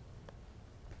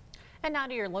 And now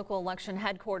to your local election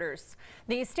headquarters.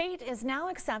 The state is now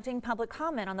accepting public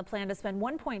comment on the plan to spend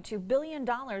 $1.2 billion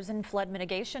in flood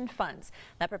mitigation funds.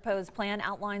 That proposed plan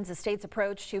outlines the state's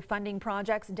approach to funding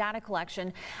projects, data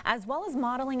collection, as well as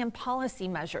modeling and policy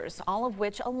measures, all of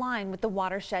which align with the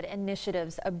Watershed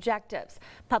Initiative's objectives.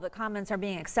 Public comments are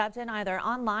being accepted either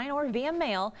online or via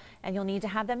mail, and you'll need to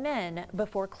have them in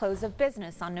before close of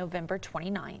business on November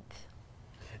 29th.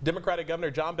 Democratic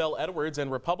Governor John Bel Edwards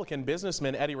and Republican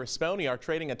businessman Eddie Rispone are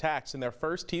trading attacks in their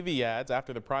first TV ads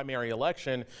after the primary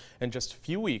election in just a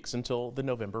few weeks until the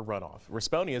November runoff.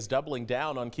 Rispone is doubling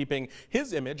down on keeping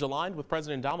his image aligned with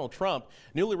President Donald Trump.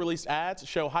 Newly released ads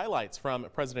show highlights from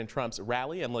President Trump's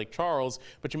rally in Lake Charles,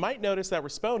 but you might notice that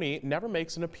Rispone never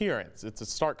makes an appearance. It's a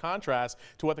stark contrast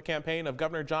to what the campaign of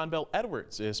Governor John Bel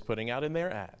Edwards is putting out in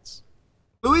their ads.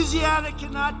 Louisiana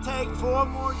cannot take 4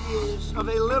 more years of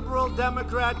a liberal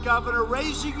Democrat governor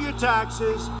raising your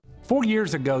taxes. 4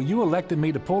 years ago, you elected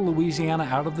me to pull Louisiana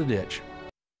out of the ditch.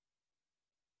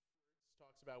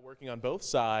 Talks about working on both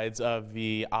sides of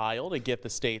the aisle to get the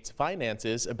state's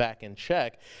finances back in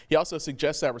check. He also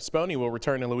suggests that Rispone will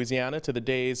return to Louisiana to the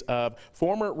days of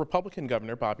former Republican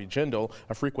Governor Bobby Jindal,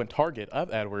 a frequent target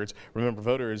of Edwards. Remember,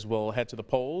 voters will head to the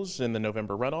polls in the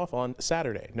November runoff on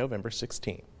Saturday, November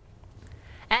 16th.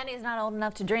 And he's not old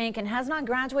enough to drink and has not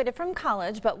graduated from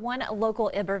college, but one local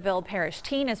Iberville parish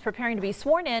teen is preparing to be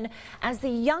sworn in as the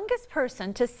youngest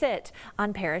person to sit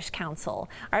on parish council.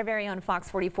 Our very own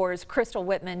Fox 44's Crystal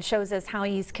Whitman shows us how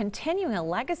he's continuing a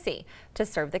legacy to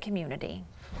serve the community.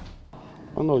 I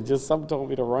don't know, just something told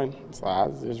me to run, so I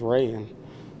just ran.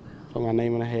 Put my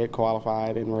name in the hat,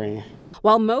 qualified, and ran.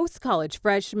 While most college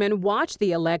freshmen watch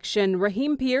the election,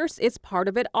 Raheem Pierce is part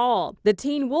of it all. The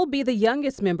teen will be the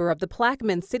youngest member of the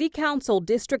Plaquemine City Council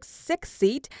District 6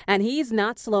 seat, and he's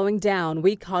not slowing down.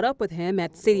 We caught up with him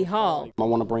at City Hall. I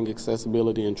want to bring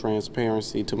accessibility and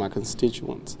transparency to my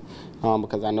constituents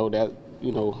because I know that,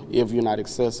 you know, if you're not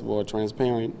accessible or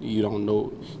transparent, you'll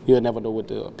never know what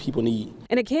the people need.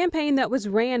 In a campaign that was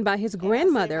ran by his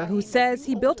grandmother, who says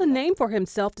he built a name for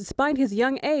himself despite his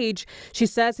young age, she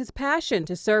says his passion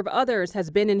to serve others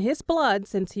has been in his blood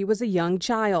since he was a young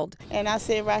child. And I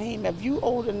said, Raheem, if you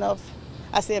old enough,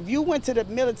 I said, if you went to the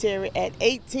military at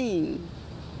 18,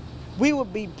 we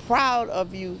would be proud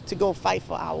of you to go fight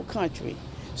for our country.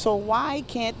 So why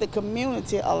can't the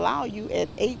community allow you at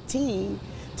 18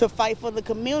 to fight for the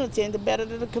community and to better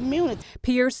the community?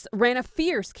 Pierce ran a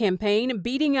fierce campaign,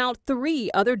 beating out 3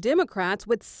 other Democrats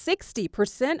with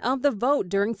 60% of the vote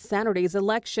during Saturday's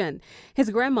election.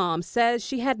 His grandmom says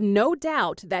she had no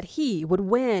doubt that he would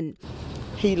win.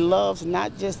 He loves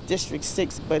not just District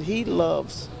 6, but he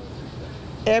loves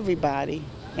everybody,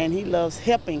 and he loves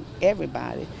helping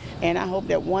everybody. And I hope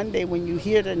that one day when you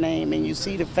hear the name and you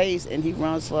see the face and he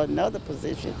runs for another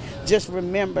position, just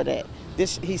remember that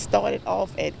he started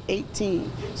off at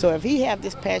 18. So if he have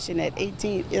this passion at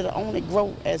 18, it'll only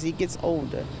grow as he gets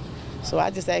older. So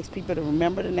I just ask people to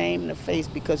remember the name and the face,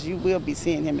 because you will be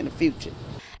seeing him in the future.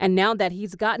 And now that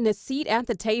he's gotten a seat at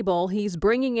the table, he's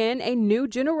bringing in a new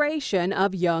generation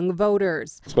of young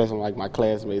voters. Especially like my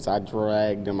classmates, I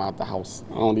dragged them out the house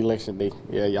on election day.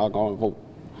 Yeah, y'all gonna vote.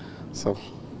 So.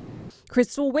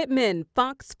 Crystal Whitman,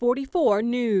 Fox 44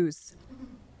 News.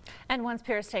 And once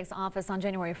Pierce takes office on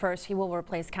January 1st, he will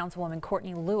replace Councilwoman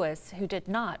Courtney Lewis, who did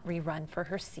not rerun for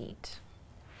her seat.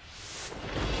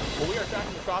 Well, we are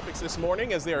tracking the tropics this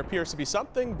morning as there appears to be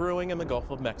something brewing in the Gulf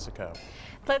of Mexico.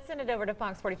 Let's send it over to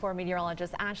Fox 44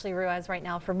 meteorologist Ashley Ruiz right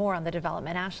now for more on the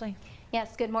development. Ashley?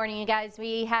 Yes, good morning, you guys.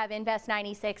 We have Invest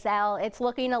 96L. It's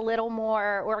looking a little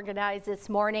more organized this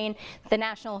morning. The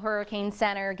National Hurricane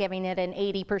Center giving it an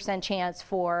 80% chance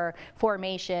for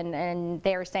formation, and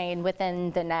they're saying within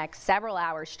the next several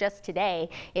hours, just today,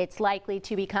 it's likely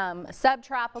to become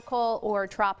subtropical or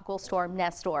tropical storm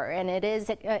Nestor, and it is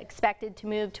expected to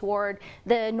move toward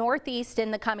the northeast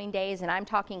in the coming days, and I'm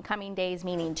talking coming days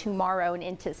meaning tomorrow and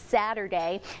into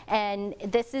Saturday, and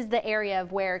this is the area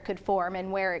of where it could form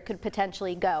and where it could potentially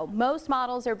potentially go. Most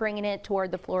models are bringing it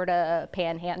toward the Florida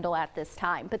Panhandle at this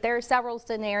time, but there are several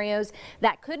scenarios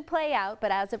that could play out, but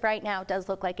as of right now, it does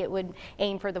look like it would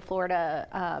aim for the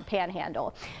Florida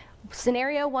Panhandle.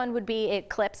 Scenario one would be it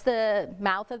clips the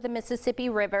mouth of the Mississippi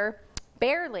River,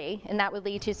 barely, and that would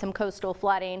lead to some coastal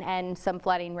flooding and some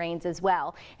flooding rains as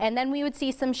well. And then we would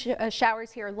see some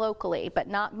showers here locally, but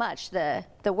not much. The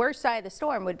worst side of the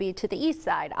storm would be to the east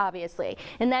side, obviously.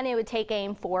 And then it would take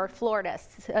aim for Florida.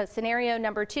 Scenario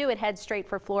number two, it heads straight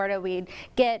for Florida. We'd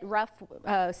get rough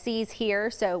seas here,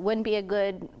 so it wouldn't be a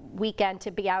good weekend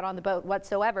to be out on the boat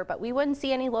whatsoever, but we wouldn't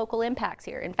see any local impacts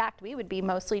here. In fact, we would be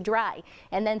mostly dry.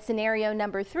 And then scenario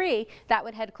number three, that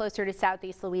would head closer to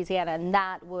southeast Louisiana, and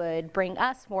that would bring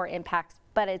us more impacts,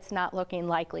 but it's not looking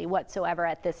likely whatsoever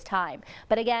at this time.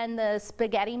 But again, the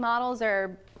spaghetti models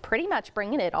are pretty much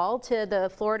bringing it all to the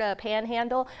Florida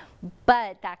Panhandle,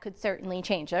 but that could certainly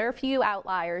change. There are a few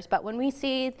outliers, but when we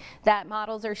see that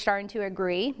models are starting to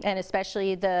agree, and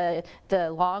especially the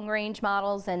long range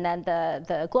models and then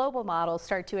the global models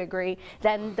start to agree,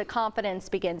 then the confidence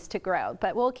begins to grow.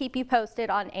 But we'll keep you posted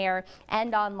on air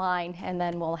and online, and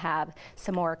then we'll have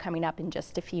some more coming up in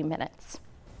just a few minutes.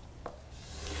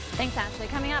 Thanks, Ashley.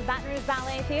 Coming up, Baton Rouge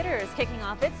Ballet Theater is kicking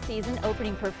off its season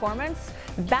opening performance,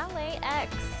 Ballet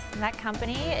X. That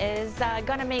company is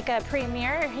going to make a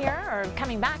premiere here, or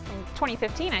coming back from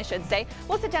 2015, I should say.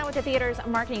 We'll sit down with the theater's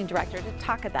marketing director to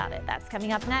talk about it. That's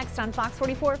coming up next on Fox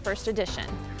 44 First Edition.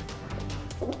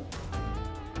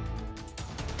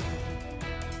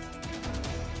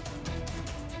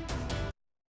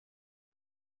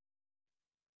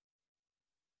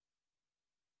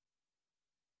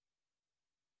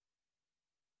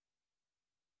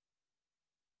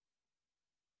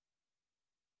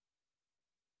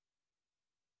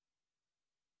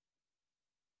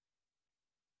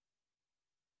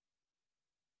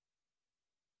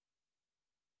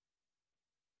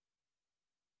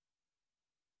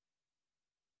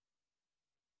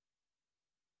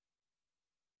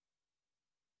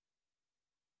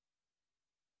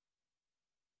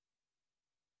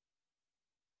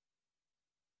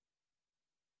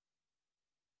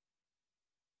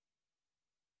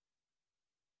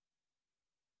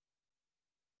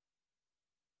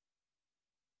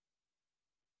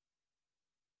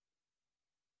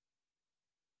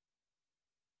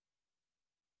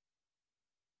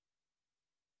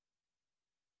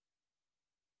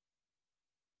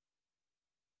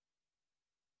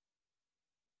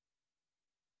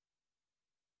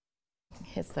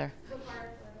 Hits there.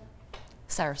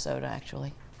 Sarasota,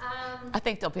 actually. I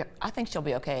think they'll be. I think she'll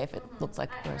be okay if it looks like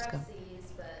where it's going.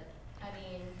 But I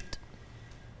mean,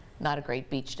 not a great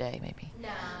beach day, maybe. No.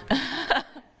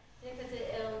 Because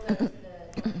it'll go to the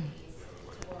northeast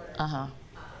toward the Panhandle.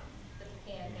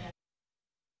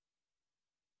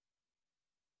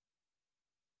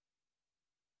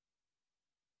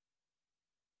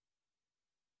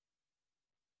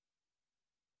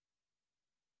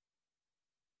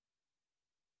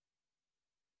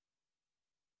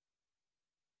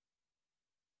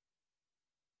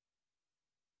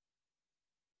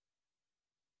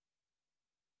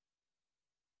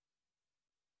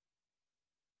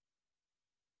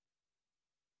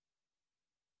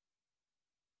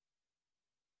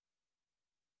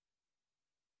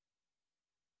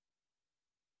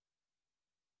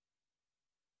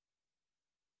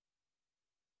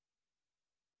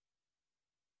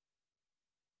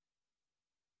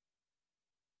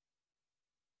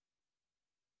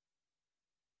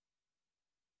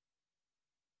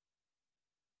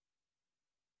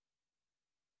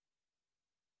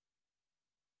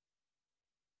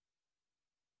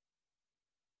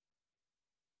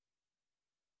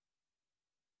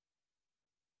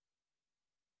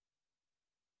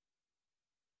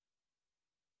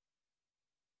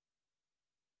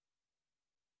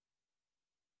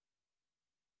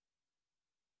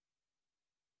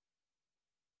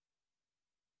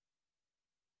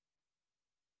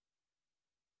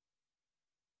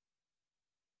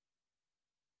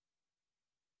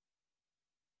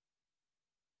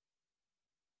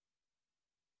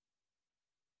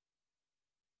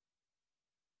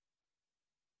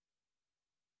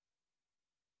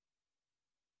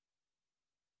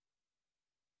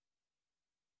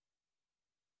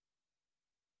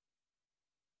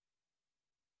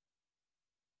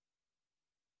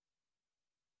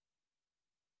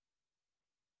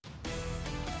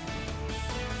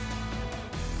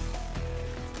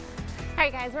 All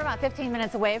right, guys, we're about 15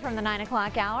 minutes away from the 9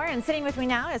 o'clock hour, and sitting with me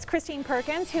now is Christine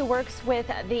Perkins, who works with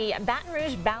the Baton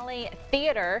Rouge Ballet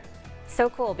Theater. So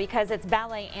cool, because it's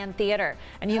ballet and theater,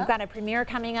 and you've got a premiere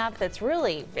coming up that's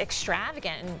really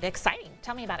extravagant and exciting.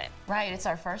 Tell me about it. Right, it's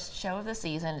our first show of the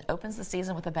season. It opens the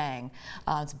season with a bang.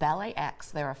 It's Ballet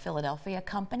X. They're a Philadelphia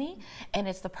company, and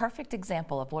it's the perfect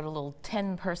example of what a little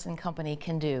 10-person company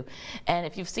can do. And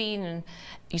if you've seen,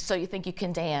 So You Think You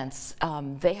Can Dance,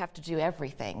 they have to do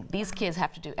everything. These kids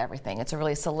have to do everything. It's a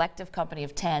really selective company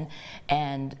of 10,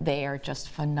 and they are just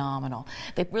phenomenal.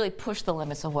 They really push the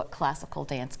limits of what classical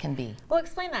dance can be. Well,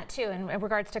 explain that too in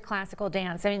regards to classical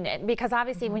dance. I mean, because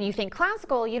obviously when you think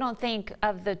classical, you don't think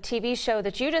of the TV show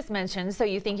that you just mentioned, So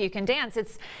You Think You Can Dance.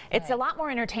 It's a lot more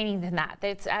entertaining than that.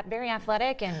 It's very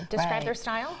athletic. And describe their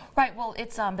style. Right. Well,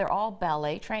 it's they're all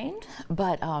ballet trained,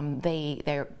 but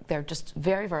they're just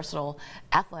very versatile,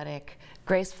 athletic,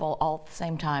 graceful all at the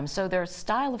same time. So their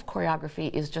style of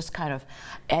choreography is just kind of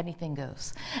anything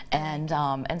goes,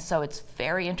 and so it's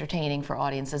very entertaining for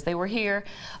audiences. They were here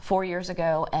 4 years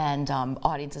ago, and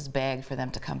audiences begged for them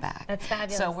to come back. That's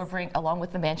fabulous. So we're along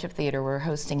with the Manship Theater, we're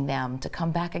hosting them to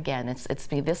come back again. It's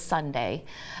this Sunday,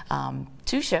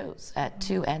 2 shows at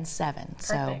 2 and 7. Perfect.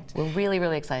 So we're really,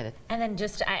 really excited. And then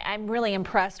I'm really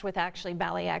impressed with actually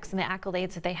Ballet X and the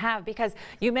accolades that they have, because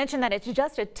you mentioned that it's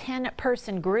just a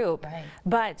 10-person group. Right.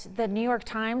 But the New York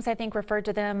Times, I think, referred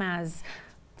to them as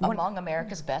among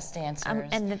America's best dancers,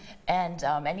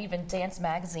 and even Dance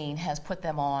Magazine has put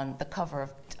them on the cover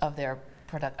of their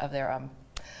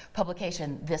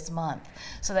publication this month.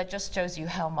 So that just shows you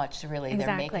how much really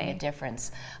they're making a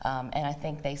difference. And I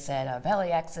think they said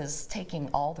Ballet X is taking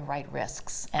all the right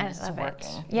risks, and it's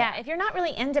working. Yeah, if you're not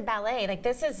really into ballet, like,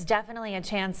 this is definitely a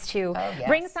chance to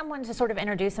bring someone to sort of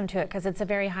introduce them to it, because it's a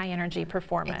very high energy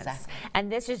performance. Exactly.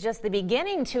 And this is just the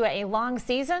beginning to a long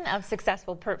season of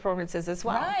successful performances as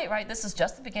well. Right. This is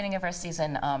just the beginning of our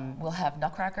season. We'll have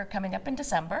Nutcracker coming up in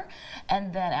December,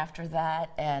 and then after that,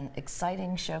 an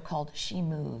exciting show called She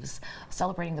Moves,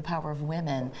 celebrating the power of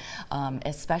women,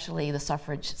 especially the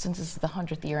suffrage, since this is the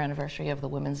 100th year anniversary of the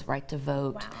women's right to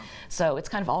vote. Wow. So it's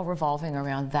kind of all revolving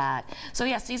around that. So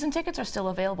yeah, season tickets are still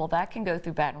available. That can go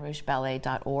through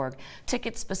BatonRougeBallet.org.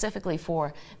 Tickets specifically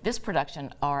for this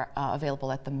production are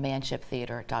available at the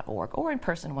ManshipTheater.org, or in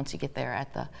person once you get there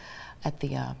at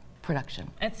the production.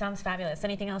 It sounds fabulous.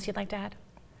 Anything else you'd like to add?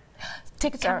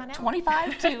 Tickets are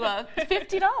 $25 to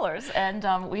 $50,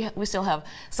 and we still have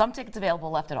some tickets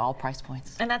available left at all price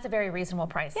points. And that's a very reasonable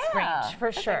price range,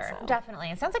 for sure. So.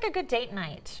 Definitely. It sounds like a good date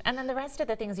night. And then the rest of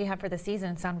the things you have for the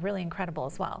season sound really incredible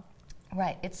as well.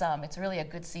 Right. It's really a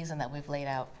good season that we've laid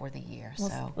out for the year.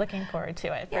 So looking forward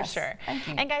to it, for sure. Thank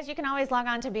you. And guys, you can always log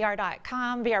on to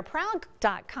BR.com,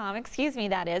 BRProud.com, excuse me,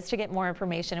 that is, to get more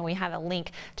information. And we have a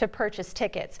link to purchase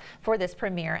tickets for this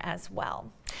premiere as well.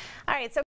 All right. So